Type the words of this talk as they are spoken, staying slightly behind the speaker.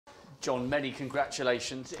John, many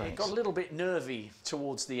congratulations. Thanks. It got a little bit nervy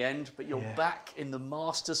towards the end, but you're back in the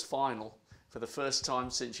Masters final for the first time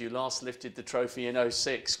since you last lifted the trophy in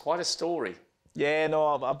 '06. Quite a story. Yeah,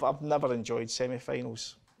 no, I've never enjoyed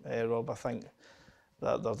semi-finals, Rob. I think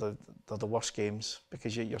that they're the worst games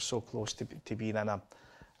because you're so close to being in a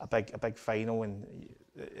big final, and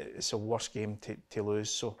it's a worst game to lose.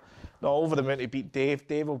 So, no, over the moon to beat Dave.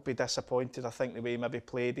 Dave will be disappointed. I think the way he maybe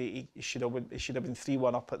played it, he should have been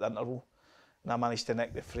 3-1 up at the interval, and I managed to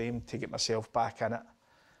nick the frame to get myself back in it.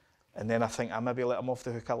 And then I think I maybe let him off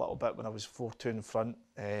the hook a little bit when I was 4-2 in front.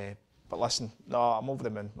 But listen, no, I'm over the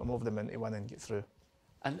moon. I'm over the moon to win and get through.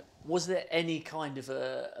 And was there any kind of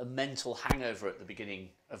a mental hangover at the beginning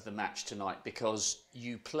of the match tonight? Because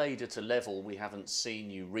you played at a level we haven't seen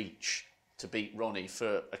you reach to beat Ronnie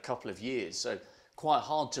for a couple of years. So quite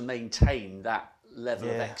hard to maintain that level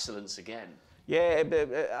of excellence again. Yeah,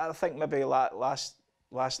 I think maybe last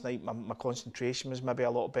night my concentration was maybe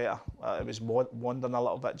a lot better. It was wandering a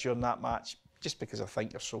little bit during that match, just because I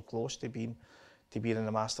think you're so close to being in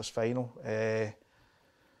the Masters final.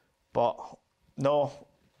 But no,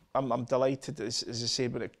 I'm delighted. As I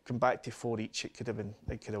said, when it came back to 4 each, it could have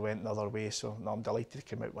went another way. So no, I'm delighted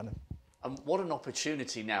to come out winning. And what an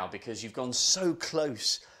opportunity now, because you've gone so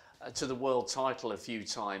close to the world title a few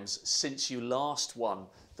times since you last won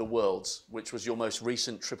the Worlds, which was your most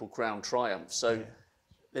recent Triple Crown triumph. So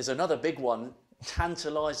there's another big one,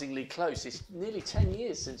 tantalisingly close. It's nearly 10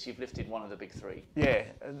 years since you've lifted one of the big three. Yeah,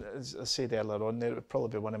 and as I said earlier on, it would probably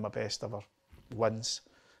be one of my best ever wins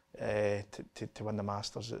to win the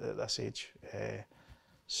Masters at this age.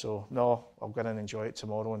 So no, I'll go in and enjoy it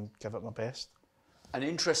tomorrow and give it my best. An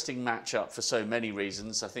interesting matchup for so many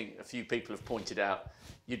reasons. I think a few people have pointed out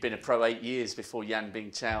you'd been a pro 8 years before Yan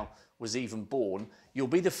Bingtao was even born. You'll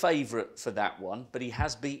be the favourite for that one, but he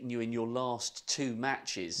has beaten you in your last 2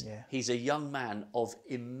 matches. Yeah. He's a young man of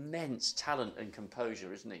immense talent and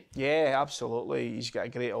composure, isn't he? Yeah, absolutely. He's got a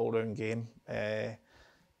great all-round game. Him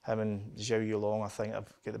and Zhao Yulong, I think,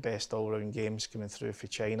 have got the best all-round games coming through for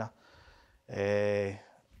China.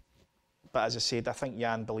 But as I said, I think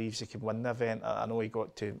Yan believes he can win the event. I know he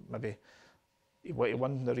got to he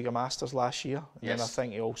won the Riga Masters last year. And then I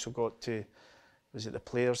think he also got to, was it the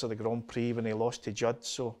Players of the Grand Prix when he lost to Judd.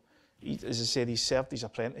 So, as I said, he's served his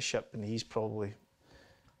apprenticeship and he's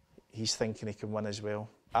thinking he can win as well.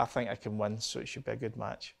 I think I can win, so it should be a good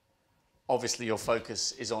match. Obviously your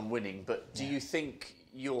focus is on winning, but do you think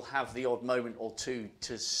you'll have the odd moment or two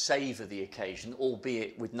to savour the occasion,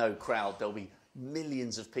 albeit with no crowd? There'll be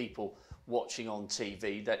millions of people watching on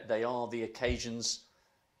TV. That they are the occasions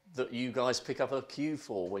that you guys pick up a cue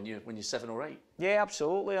for when you're 7 or 8. Yeah,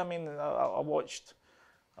 absolutely. I mean, I watched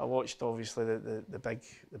obviously the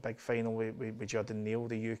big final with Judd and Neil,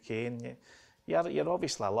 the UK, and you're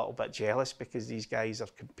obviously a little bit jealous because these guys are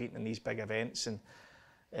competing in these big events. And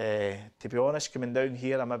to be honest, coming down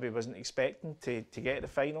here, I maybe wasn't expecting to get to the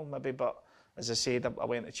final, maybe, but as I said, I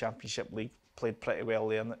went to Championship League, played pretty well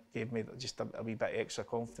there, and it gave me just a wee bit extra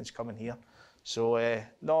confidence coming here. So,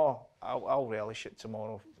 no, I'll relish it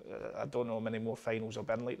tomorrow. I don't know how many more finals I've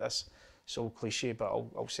been like this. So cliche, but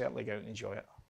I'll certainly go out and enjoy it.